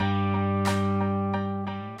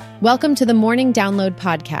Welcome to the Morning Download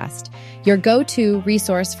Podcast, your go-to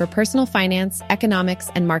resource for personal finance,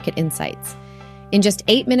 economics, and market insights. In just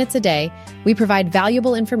 8 minutes a day, we provide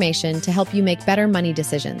valuable information to help you make better money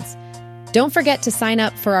decisions. Don't forget to sign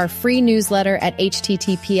up for our free newsletter at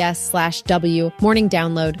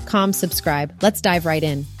https://w.morningdownload.com. Subscribe. Let's dive right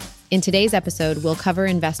in. In today's episode, we'll cover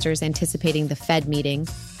investors anticipating the Fed meeting,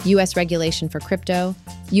 U.S. regulation for crypto,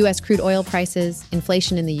 U.S. crude oil prices,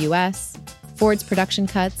 inflation in the U.S., Ford's production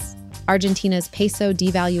cuts, Argentina's peso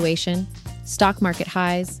devaluation, stock market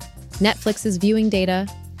highs, Netflix's viewing data,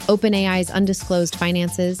 OpenAI's undisclosed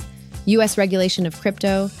finances, U.S. regulation of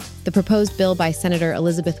crypto, the proposed bill by Senator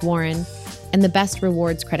Elizabeth Warren, and the best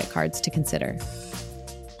rewards credit cards to consider.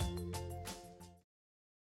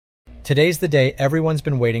 Today's the day everyone's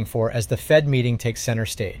been waiting for as the Fed meeting takes center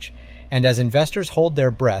stage. And as investors hold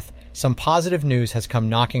their breath, some positive news has come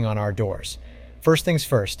knocking on our doors. First things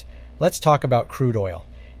first, let's talk about crude oil.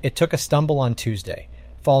 It took a stumble on Tuesday,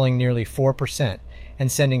 falling nearly 4%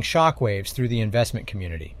 and sending shockwaves through the investment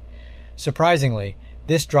community. Surprisingly,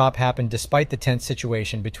 this drop happened despite the tense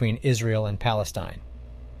situation between Israel and Palestine.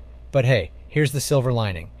 But hey, here's the silver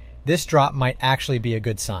lining. This drop might actually be a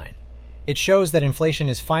good sign. It shows that inflation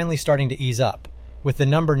is finally starting to ease up, with the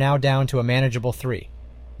number now down to a manageable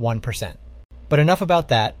 1%. But enough about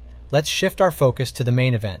that. Let's shift our focus to the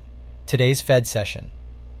main event, today's Fed session.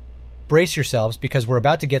 Brace yourselves because we're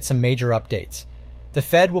about to get some major updates. The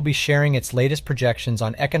Fed will be sharing its latest projections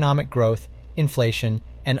on economic growth, inflation,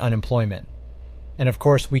 and unemployment. And of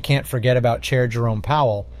course, we can't forget about Chair Jerome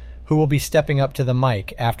Powell, who will be stepping up to the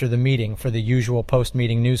mic after the meeting for the usual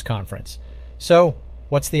post-meeting news conference. So,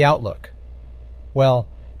 what's the outlook? Well,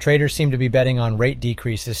 traders seem to be betting on rate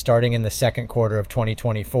decreases starting in the second quarter of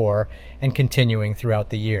 2024 and continuing throughout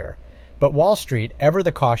the year. But Wall Street, ever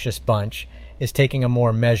the cautious bunch, is taking a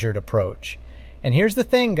more measured approach. And here's the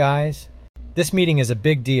thing, guys. This meeting is a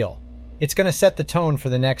big deal. It's going to set the tone for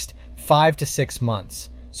the next 5 to 6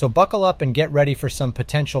 months. So buckle up and get ready for some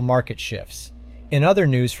potential market shifts. In other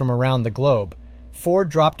news from around the globe, Ford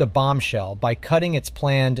dropped a bombshell by cutting its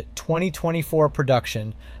planned 2024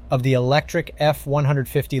 production of the electric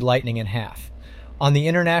F-150 Lightning in half. On the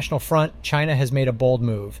international front, China has made a bold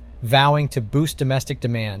move, vowing to boost domestic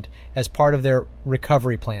demand as part of their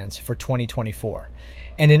recovery plans for 2024.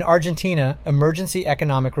 And in Argentina, emergency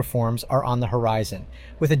economic reforms are on the horizon,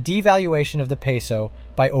 with a devaluation of the peso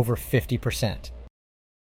by over 50%.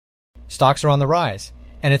 Stocks are on the rise,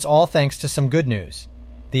 and it's all thanks to some good news.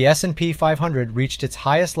 The S&P 500 reached its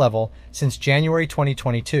highest level since January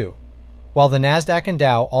 2022, while the Nasdaq and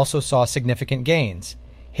Dow also saw significant gains,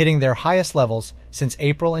 hitting their highest levels since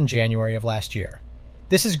April and January of last year.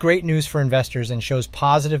 This is great news for investors and shows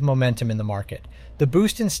positive momentum in the market. The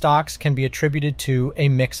boost in stocks can be attributed to a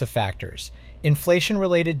mix of factors.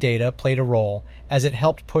 Inflation-related data played a role as it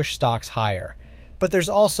helped push stocks higher. But there's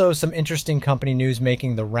also some interesting company news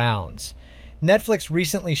making the rounds. Netflix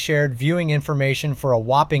recently shared viewing information for a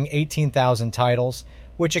whopping 18,000 titles,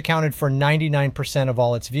 which accounted for 99% of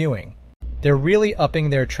all its viewing. They're really upping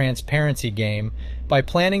their transparency game by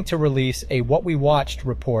planning to release a What We Watched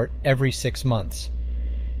report every 6 months.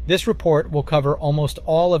 This report will cover almost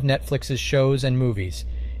all of Netflix's shows and movies,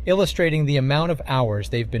 illustrating the amount of hours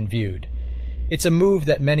they've been viewed. It's a move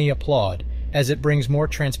that many applaud, as it brings more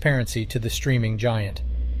transparency to the streaming giant.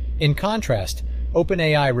 In contrast,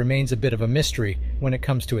 OpenAI remains a bit of a mystery when it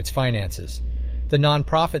comes to its finances. The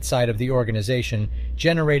nonprofit side of the organization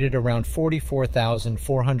generated around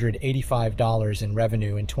 $44,485 in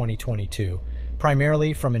revenue in 2022,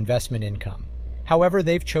 primarily from investment income. However,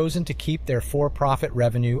 they've chosen to keep their for-profit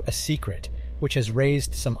revenue a secret, which has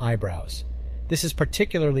raised some eyebrows. This is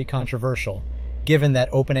particularly controversial, given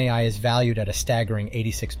that OpenAI is valued at a staggering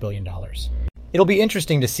 $86 billion. It'll be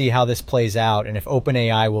interesting to see how this plays out and if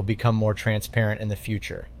OpenAI will become more transparent in the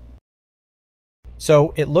future.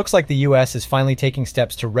 So, it looks like the US is finally taking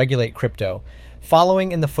steps to regulate crypto,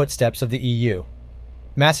 following in the footsteps of the EU.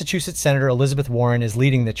 Massachusetts Senator Elizabeth Warren is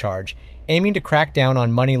leading the charge, aiming to crack down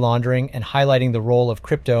on money laundering and highlighting the role of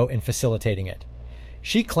crypto in facilitating it.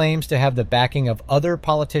 She claims to have the backing of other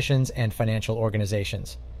politicians and financial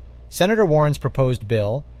organizations. Senator Warren's proposed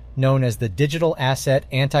bill, known as the Digital Asset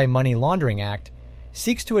Anti-Money Laundering Act,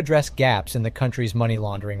 seeks to address gaps in the country's money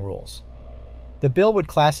laundering rules. The bill would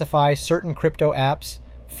classify certain crypto apps,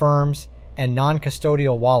 firms, and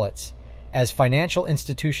non-custodial wallets as financial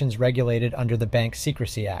institutions regulated under the Bank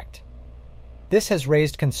Secrecy Act. This has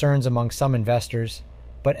raised concerns among some investors,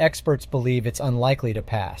 but experts believe it's unlikely to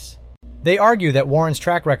pass. They argue that Warren's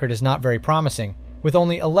track record is not very promising, with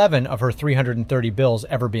only 11 of her 330 bills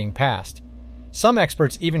ever being passed. Some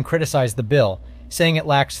experts even criticize the bill, saying it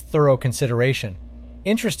lacks thorough consideration.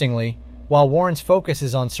 Interestingly, while Warren's focus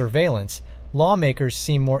is on surveillance, lawmakers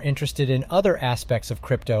seem more interested in other aspects of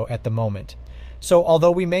crypto at the moment. So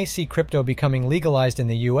although we may see crypto becoming legalized in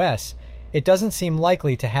the US, it doesn't seem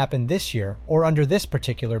likely to happen this year or under this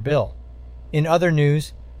particular bill. In other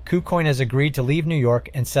news, KuCoin has agreed to leave New York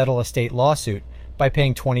and settle a state lawsuit by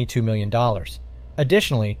paying $22 million.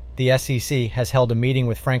 Additionally, the SEC has held a meeting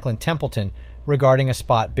with Franklin Templeton regarding a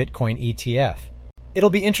spot Bitcoin ETF. It'll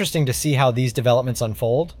be interesting to see how these developments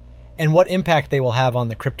unfold and what impact they will have on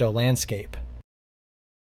the crypto landscape.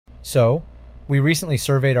 So, we recently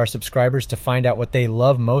surveyed our subscribers to find out what they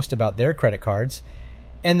love most about their credit cards,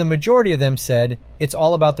 and the majority of them said it's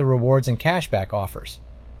all about the rewards and cashback offers.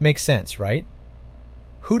 Makes sense, right?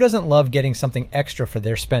 Who doesn't love getting something extra for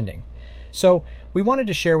their spending? So, we wanted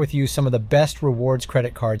to share with you some of the best rewards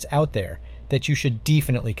credit cards out there that you should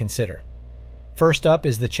definitely consider. First up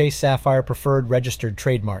is the Chase Sapphire Preferred Registered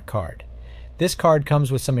Trademark Card. This card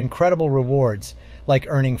comes with some incredible rewards, like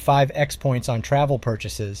earning 5x points on travel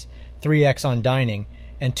purchases, 3x on dining,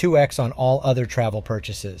 and 2x on all other travel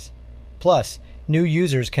purchases. Plus, new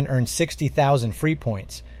users can earn 60,000 free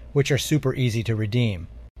points, which are super easy to redeem.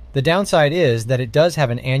 The downside is that it does have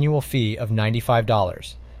an annual fee of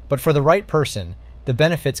 $95, but for the right person, the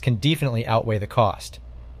benefits can definitely outweigh the cost.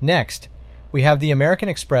 Next, we have the American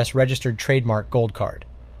Express Registered Trademark Gold Card.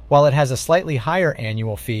 While it has a slightly higher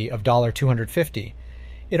annual fee of $250,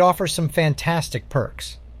 it offers some fantastic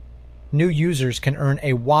perks. New users can earn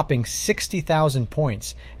a whopping 60,000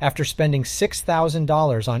 points after spending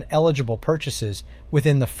 $6,000 on eligible purchases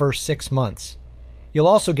within the first 6 months. You'll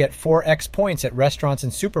also get 4x points at restaurants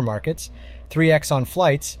and supermarkets, 3x on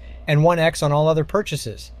flights, and 1x on all other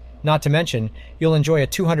purchases. Not to mention, you'll enjoy a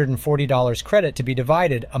 $240 credit to be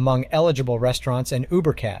divided among eligible restaurants and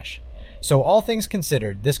Uber Cash. So all things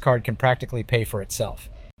considered, this card can practically pay for itself.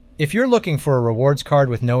 If you're looking for a rewards card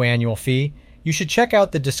with no annual fee, you should check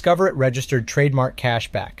out the Discover It Registered Trademark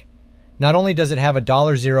Cashback. Not only does it have a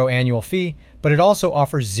 $0 annual fee, but it also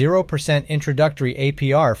offers 0% introductory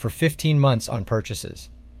APR for 15 months on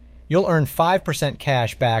purchases. You'll earn 5%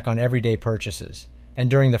 cash back on everyday purchases,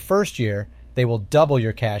 and during the first year, they will double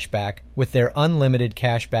your cash back with their unlimited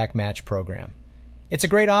cashback match program. It's a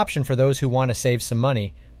great option for those who want to save some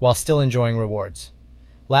money while still enjoying rewards.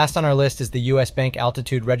 Last on our list is the US Bank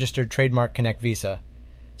Altitude Registered Trademark Connect Visa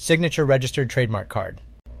Signature Registered Trademark Card.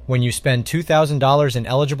 When you spend $2,000 in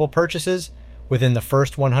eligible purchases within the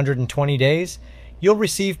first 120 days, you'll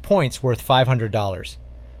receive points worth $500.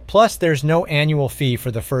 Plus, there's no annual fee for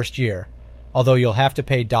the first year, although you'll have to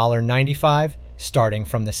pay $95 starting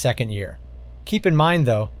from the second year. Keep in mind,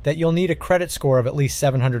 though, that you'll need a credit score of at least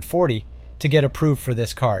 740 to get approved for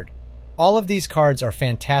this card. All of these cards are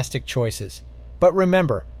fantastic choices, but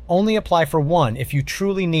remember, only apply for one if you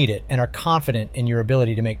truly need it and are confident in your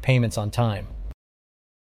ability to make payments on time.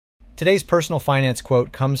 Today's personal finance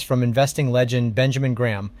quote comes from investing legend Benjamin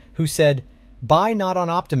Graham, who said, "Buy not on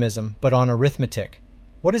optimism, but on arithmetic."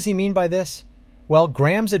 What does he mean by this? Well,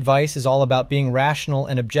 Graham's advice is all about being rational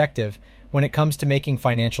and objective when it comes to making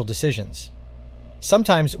financial decisions.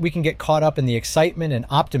 Sometimes we can get caught up in the excitement and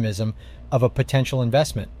optimism of a potential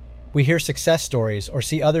investment. We hear success stories or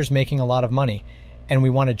see others making a lot of money, and we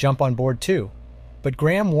want to jump on board too. But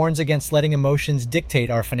Graham warns against letting emotions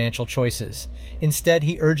dictate our financial choices. Instead,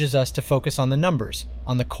 he urges us to focus on the numbers,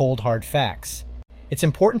 on the cold, hard facts. It's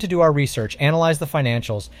important to do our research, analyze the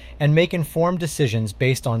financials, and make informed decisions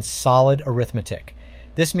based on solid arithmetic.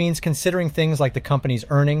 This means considering things like the company's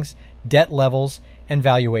earnings, debt levels, and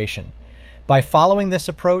valuation. By following this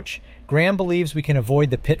approach, Graham believes we can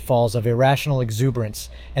avoid the pitfalls of irrational exuberance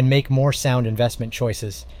and make more sound investment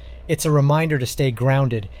choices. It's a reminder to stay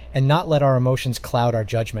grounded and not let our emotions cloud our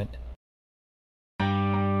judgment.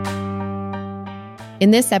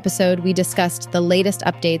 In this episode, we discussed the latest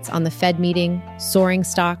updates on the Fed meeting, soaring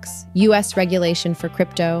stocks, U.S. regulation for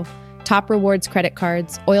crypto, top rewards credit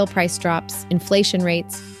cards, oil price drops, inflation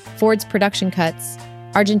rates, Ford's production cuts,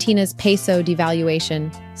 Argentina's peso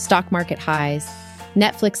devaluation, stock market highs,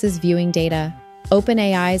 Netflix's viewing data,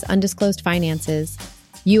 OpenAI's undisclosed finances,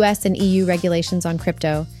 US and EU regulations on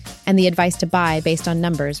crypto, and the advice to buy based on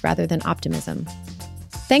numbers rather than optimism.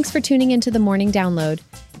 Thanks for tuning into the Morning Download,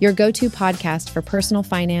 your go-to podcast for personal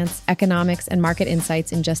finance, economics, and market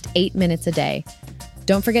insights in just 8 minutes a day.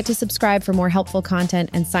 Don't forget to subscribe for more helpful content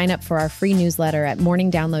and sign up for our free newsletter at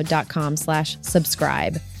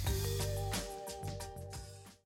morningdownload.com/subscribe.